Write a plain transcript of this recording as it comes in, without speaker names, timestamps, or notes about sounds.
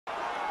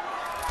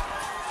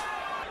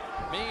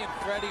me and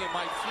Freddie and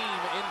my team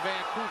in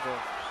Vancouver,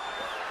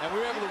 and we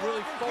were able to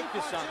really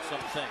focus on some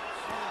things.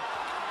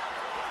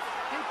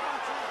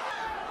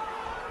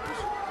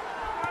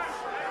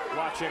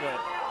 Watching it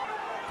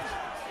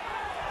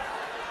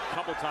a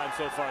couple times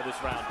so far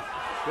this round.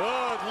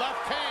 Good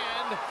left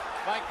hand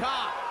by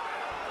Khan.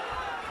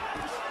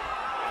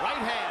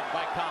 Right hand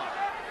by Khan.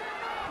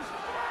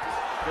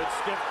 Good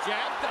stiff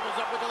jab, doubles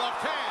up with the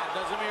left hand,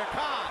 does Amir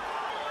Khan.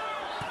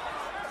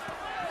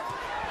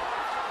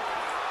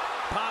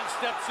 Khan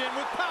steps in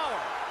with power.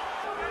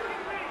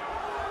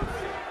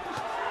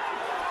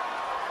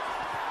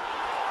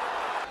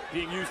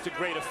 Being used to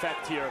great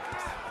effect here.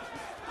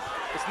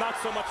 It's not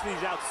so much that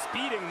he's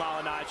outspeeding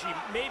Malignaggi.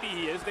 Maybe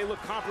he is. They look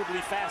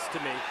comparably fast to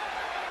me.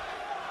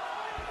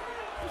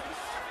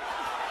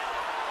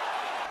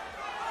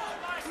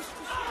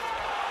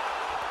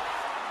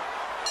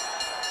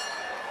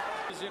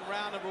 In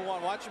round number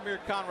one, watch Amir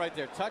Khan right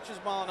there. Touches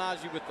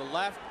Malignaggi with the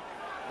left.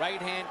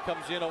 Right hand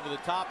comes in over the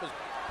top.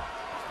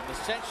 The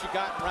sense you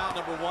got in round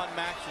number one,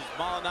 Max, is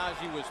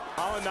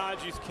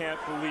Malignaggi's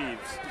camp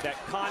believes that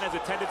Khan has a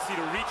tendency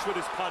to reach with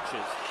his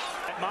punches.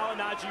 That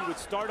Malignaggi would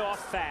start off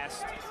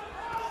fast,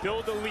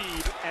 build a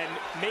lead, and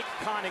make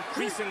Khan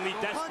increasingly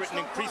desperate and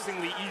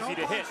increasingly easy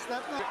to hit.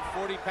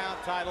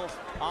 40-pound title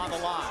on the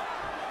line.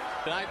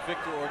 Tonight,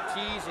 Victor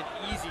Ortiz, an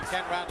easy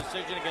 10-round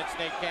decision against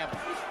Nate Campbell.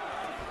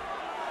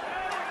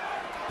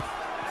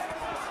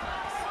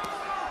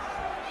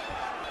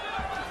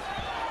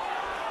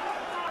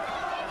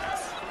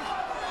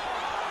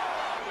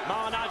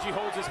 Malignaggi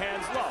holds his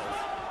hands low.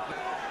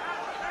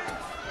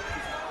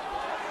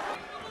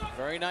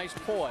 Very nice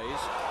poise.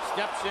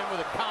 Steps in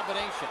with a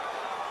combination.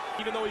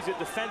 Even though he's a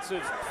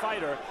defensive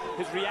fighter,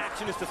 his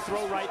reaction is to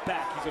throw right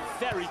back. He's a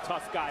very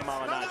tough guy,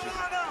 Malignaggi.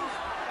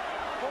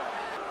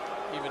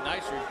 Even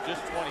nicer,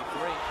 just 23.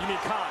 You mean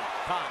Khan?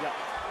 Khan. Yeah.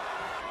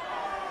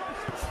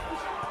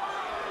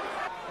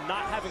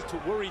 Not having to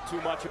worry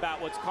too much about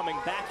what's coming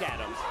back at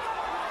him.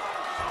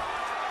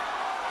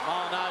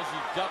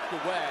 Malignaggi ducked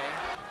away.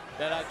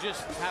 That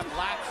just have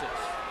lapses.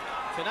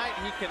 Tonight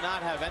he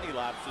cannot have any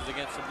lapses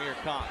against Amir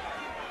Khan.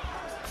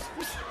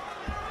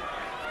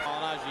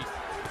 Malignaggi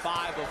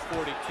 5 of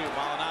 42.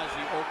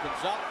 Malignaggi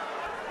opens up.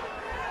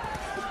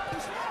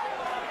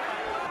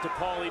 To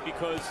Paulie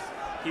because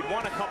he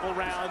won a couple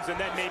rounds and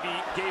then maybe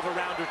gave a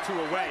round or two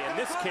away. In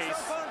this case,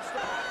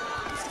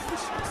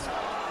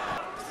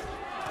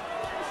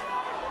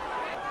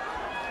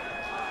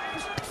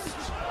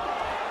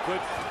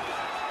 good.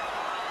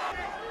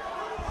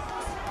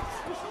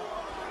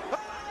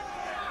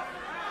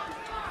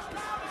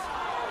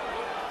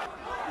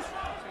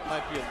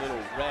 Might be a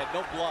little red,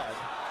 no blood.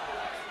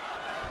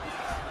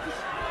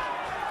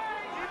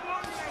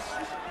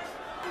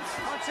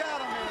 Punch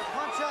out, Amir,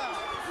 punch out.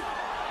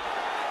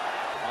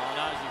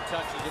 Malignaggi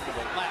touches him to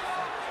the left.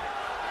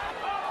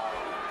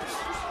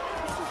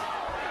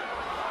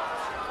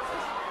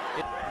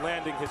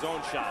 Landing his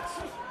own shots.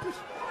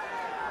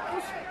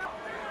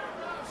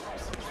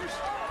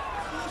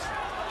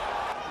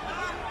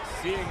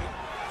 Seeing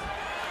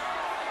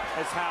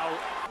as how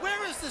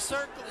Where is the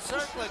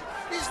circling?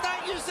 He's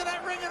not using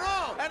that ring at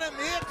all. And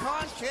Amir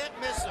Khan can't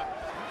miss him.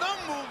 No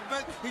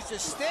movement. He's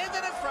just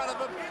standing in front of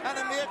him, and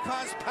Amir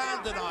Khan's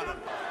pounding on him.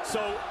 so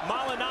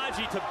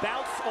Malignaggi to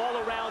bounce all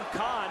around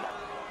Khan.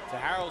 To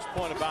Harold's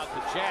point about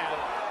the jab,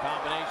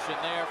 combination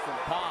there from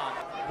Khan.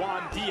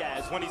 Juan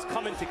Diaz, when he's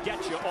coming to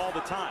get you all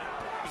the time.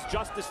 He's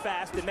just as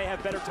fast and may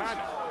have better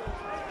timing.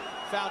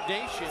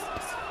 Foundation,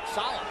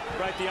 solid.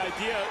 Right, the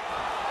idea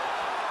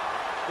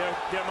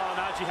there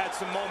Malignaggi had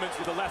some moments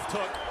with the left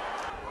hook.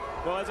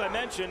 Well, as I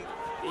mentioned,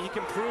 he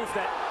can prove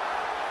that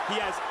he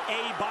has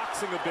a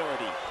boxing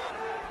ability.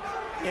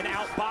 In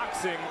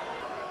outboxing,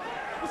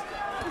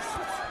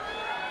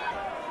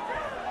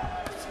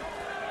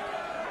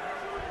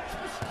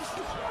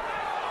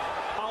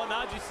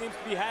 Malignaggi seems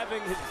to be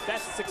having his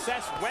best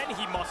success when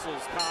he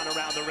muscles Khan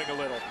around the ring a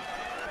little.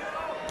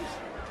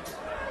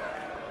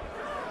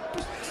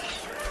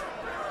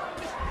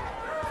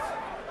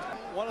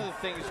 One of the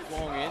things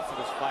going into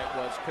this fight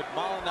was, could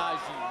Malignaggi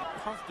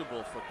be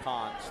comfortable for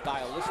Khan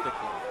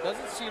stylistically?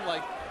 Doesn't seem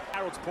like.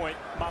 Harold's point,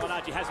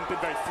 Malignaggi hasn't been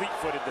very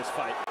fleet-footed this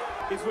fight.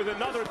 Is with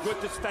another good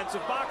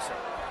defensive boxer.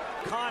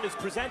 Khan is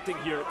presenting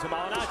here to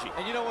Malignaggi.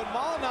 And you know, when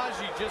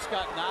Malignaggi just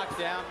got knocked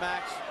down,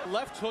 Max,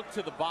 left hook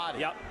to the body.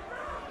 Yep.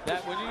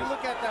 That when you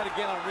look at that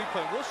again on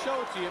replay, we'll show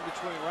it to you in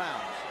between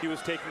rounds. He was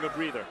taking a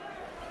breather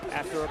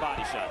after a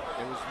body shot.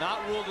 It was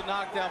not ruled a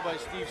knockdown by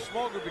Steve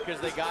Smoger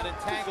because they got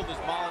entangled as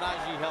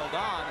Malignaggi held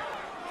on.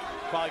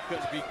 Probably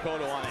couldn't beat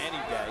Cotto on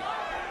any day.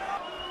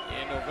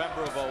 In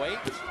November of '08,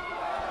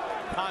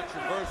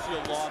 controversial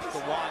loss to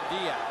Juan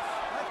Diaz.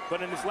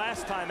 But in his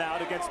last time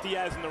out against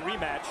Diaz in the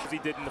rematch, as he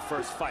did in the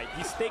first fight,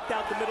 he staked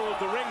out the middle of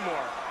the ring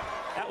more.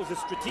 That was a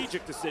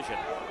strategic decision.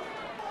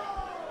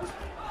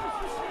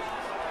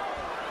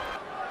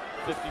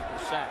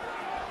 50%.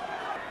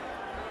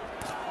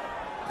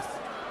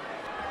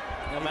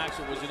 Now, Max,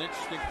 it was an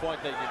interesting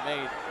point that you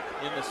made.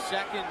 In the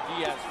second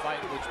Diaz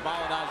fight, which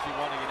Malignaggi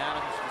won a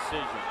unanimous decision,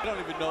 decision. I don't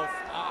even know if,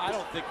 I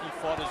don't think he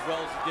fought as well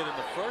as he did in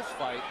the first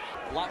fight.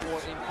 A lot more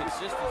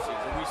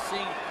inconsistencies. And we've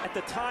seen... At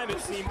the time, it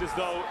seemed as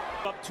though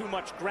up too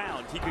much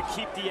ground. He could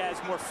keep Diaz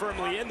more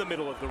firmly in the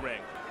middle of the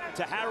ring.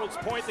 To Harold's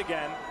point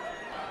again,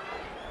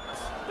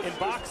 in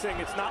boxing,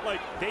 it's not like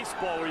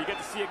baseball where you get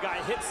to see a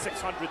guy hit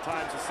 600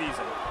 times a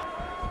season.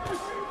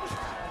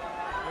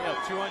 You know,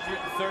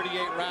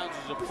 238 rounds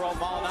as a pro.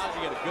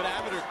 Malignaggi had a good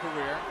amateur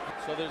career,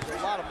 so there's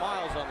a lot of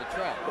miles on the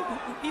track.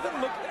 Even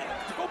look,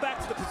 to go back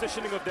to the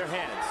positioning of their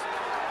hands,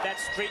 that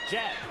straight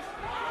jab.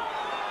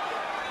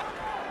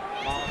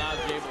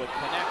 Malignaggi able to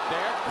connect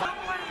there.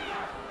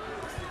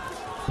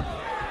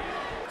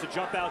 To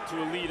jump out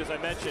to a lead, as I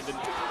mentioned, and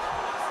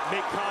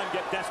make Khan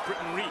get desperate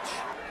and reach.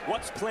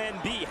 What's plan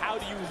B? How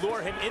do you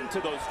lure him into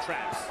those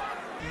traps?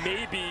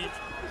 Maybe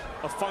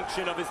a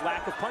function of his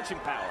lack of punching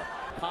power.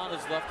 Khan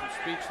has left him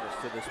speechless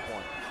to this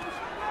point.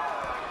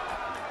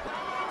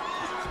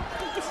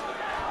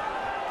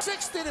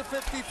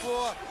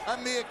 60-54,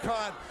 Amir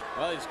Khan.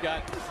 Well, he's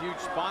got huge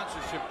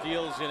sponsorship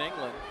deals in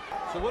England.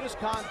 So what does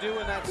Khan do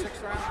in that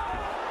 6th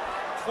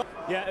round?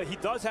 Yeah, he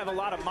does have a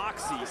lot of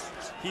moxie.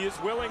 He is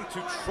willing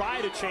to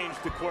try to change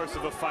the course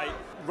of a fight,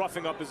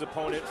 roughing up his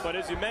opponent. But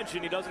as you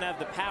mentioned, he doesn't have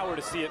the power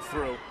to see it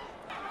through.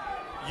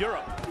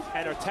 Europe,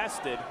 and are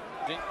tested.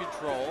 In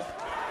control.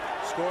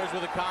 Scores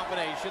with a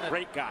combination.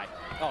 Great guy.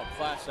 Oh,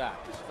 class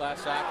act.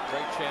 Class act,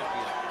 great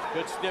champion.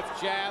 Good stiff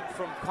jab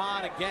from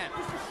Khan again.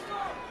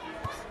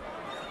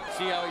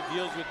 See how he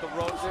deals with the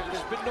ropes.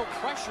 There's been no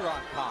pressure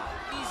on Khan.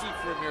 Easy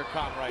for Amir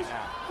Khan right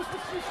now.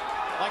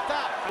 Like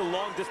that. A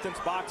long-distance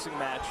boxing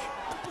match.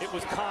 It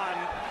was Khan.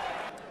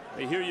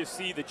 Here you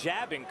see the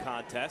jabbing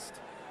contest.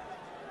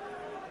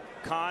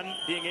 Khan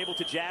being able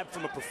to jab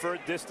from a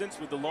preferred distance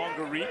with the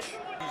longer reach.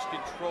 He's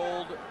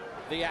controlled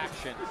the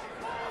action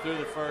through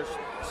the first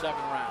 7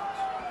 rounds.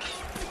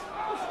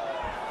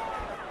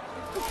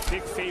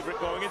 Big favorite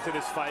going into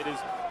this fight is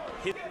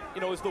hit,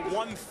 is the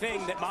one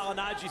thing that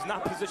Malignaggi's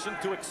not positioned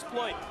to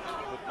exploit.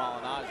 With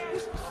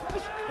Malignaggi,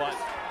 but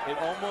it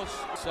almost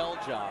sell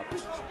job to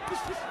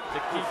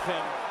keep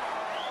him.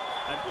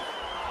 And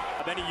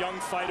many young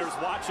fighters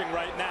watching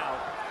right now,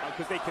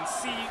 because they can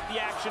see the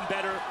action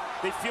better.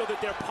 They feel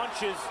that their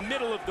punches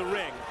middle of the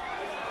ring.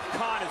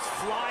 Khan is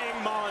flying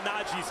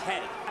Malignaggi's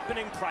head,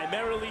 happening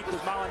primarily because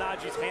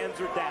Malignaggi's hands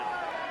are down.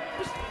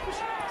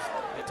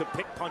 And to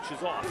pick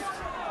punches off.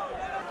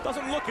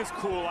 Doesn't look as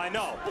cool, I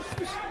know,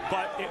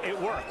 but it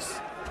works.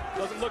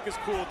 Doesn't look as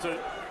cool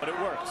but it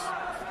works.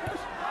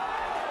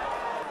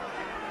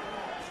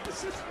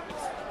 That's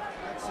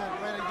a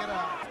way to get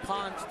out.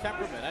 Khan's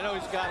temperament. I know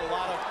he's got a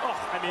lot of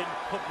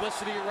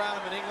publicity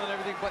around him in England and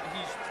everything, but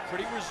he's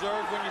pretty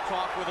reserved when you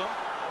talk with him.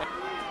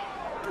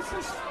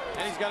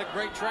 And he's got a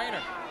great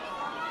trainer.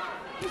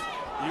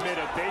 You made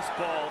a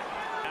baseball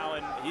now,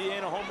 and he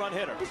ain't a home run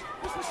hitter.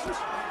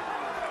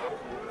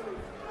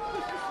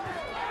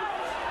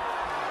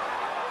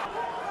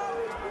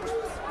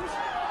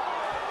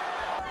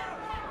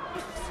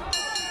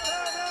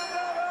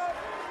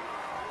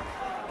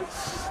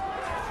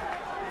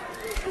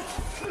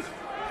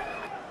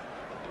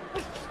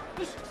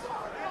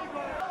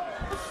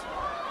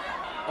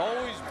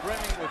 Always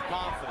brimming with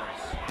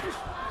confidence.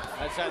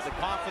 That's had the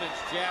confidence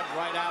jabbed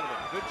right out of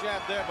him. Good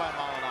jab there by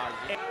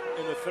Malignaggi.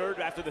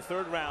 After the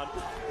third round,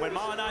 when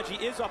Malignaggi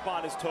is up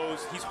on his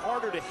toes, he's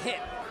harder to hit.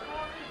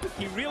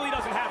 He really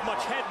doesn't have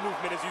much head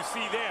movement, as you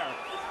see there.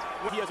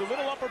 He has a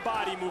little upper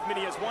body movement.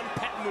 He has one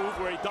pet move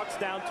where he ducks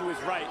down to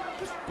his right,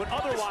 but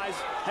otherwise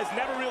has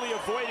never really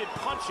avoided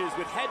punches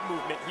with head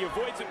movement. He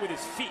avoids it with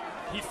his feet.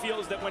 He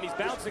feels that when he's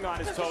bouncing on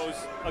his toes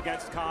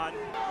against Khan,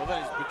 well,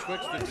 then he's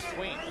betwixt and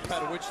between. No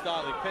matter which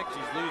style he picks,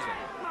 he's losing.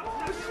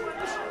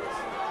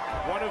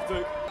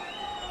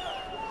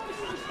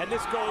 And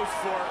this goes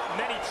for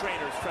many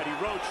trainers, Freddie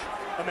Roach,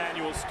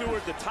 Emmanuel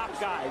Stewart, the top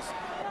guys.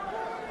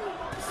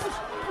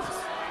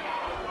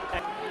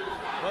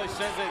 Well, he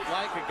says they'd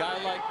like a guy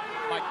like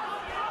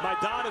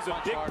Maidana's a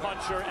big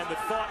puncher, and the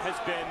thought has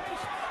been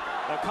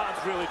that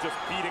Khan's really just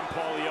beating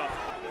Paulie up.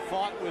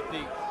 Fought with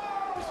the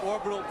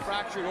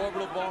fractured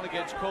orbital bone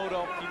against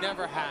Cotto. He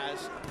never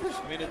has.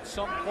 I mean, at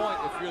some point,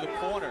 if you're the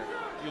corner,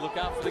 you look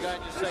out for the guy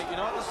and just say, you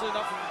know what, this is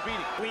enough of a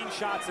beating. Clean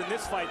shots in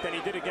this fight than he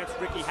did against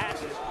Ricky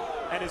Hatton,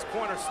 and his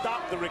corner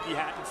stopped the Ricky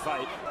Hatton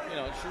fight. You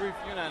know, Sharif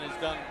Younan has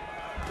done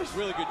a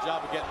really good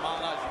job of getting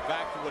Malignaggi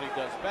back to what he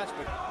does best,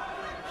 but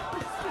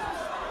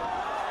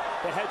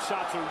the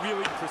headshots are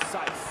really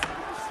precise,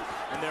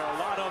 and there are a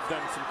lot of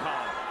them from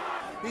Khan.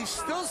 He's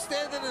still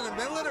standing in the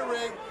middle of the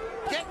ring,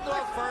 getting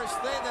off first,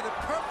 landing a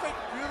perfect,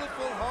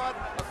 beautiful, hard,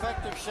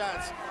 effective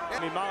shots.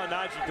 I mean,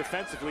 Malignaggi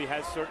defensively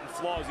has certain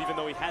flaws, even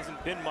though he hasn't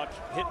been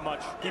hit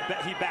much.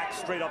 He backs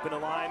straight up in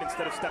a line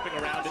instead of stepping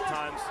around at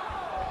times,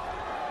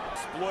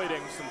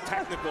 exploiting some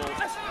technical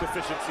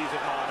deficiencies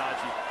of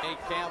Malignaggi.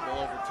 Nate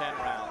Campbell over 10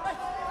 rounds.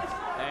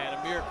 And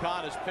Amir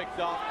Khan has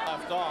picked up,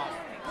 left off,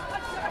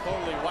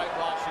 totally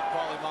whitewashing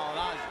Paulie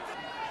Malignaggi.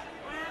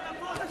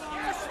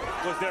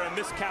 Was there a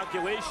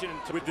miscalculation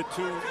with the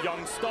two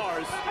young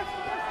stars,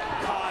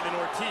 Khan and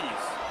Ortiz?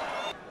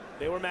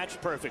 They were matched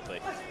perfectly.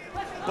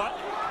 But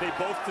they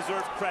both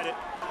deserve credit.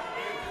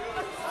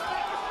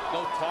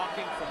 No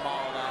talking from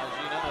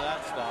Malignaggi, none of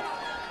that stuff.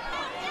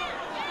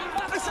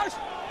 That's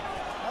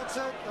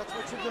it. That's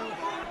what you do.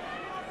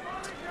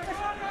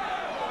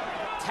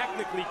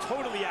 Technically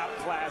totally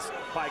outclassed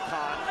by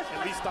Khan,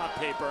 at least on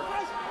paper.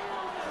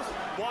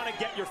 Want to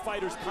get your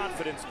fighter's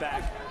confidence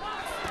back.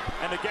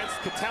 And against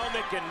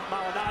Kotelnik and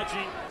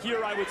Malignaggi,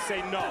 here I would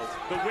say no.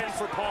 The win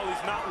for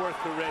Paulie's not worth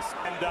the risk.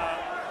 And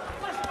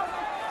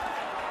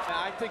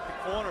I think the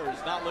corner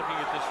is not looking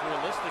at this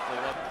realistically.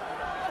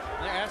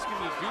 They're asking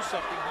him to do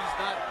something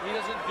he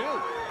doesn't do.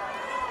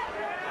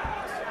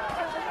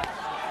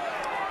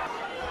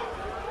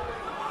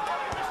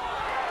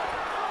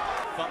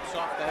 Thumps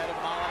off the head of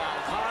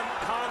Malignaggi.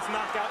 Khan's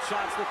knockout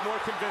shots look more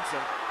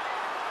convincing.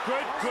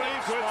 Good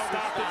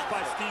stoppage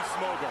by Steve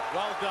Smoger.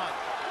 Well done.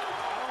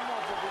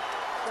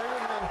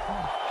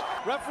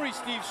 Referee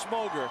Steve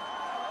Smoger,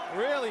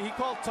 really, he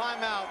called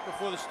timeout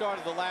before the start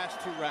of the last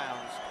 2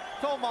 rounds.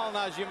 Told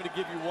Malignaggi, I'm going to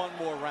give you one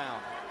more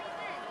round.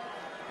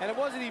 And it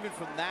wasn't even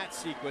from that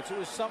sequence. It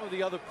was some of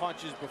the other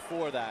punches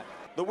before that.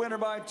 The winner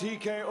by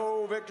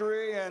TKO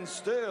victory and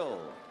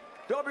still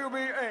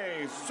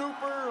WBA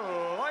Super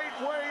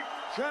Lightweight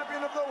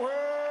Champion of the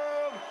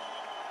World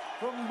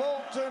from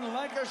Bolton,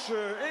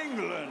 Lancashire,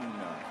 England,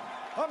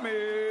 Amir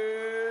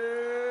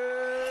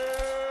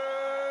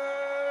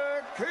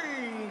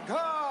King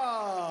Khan.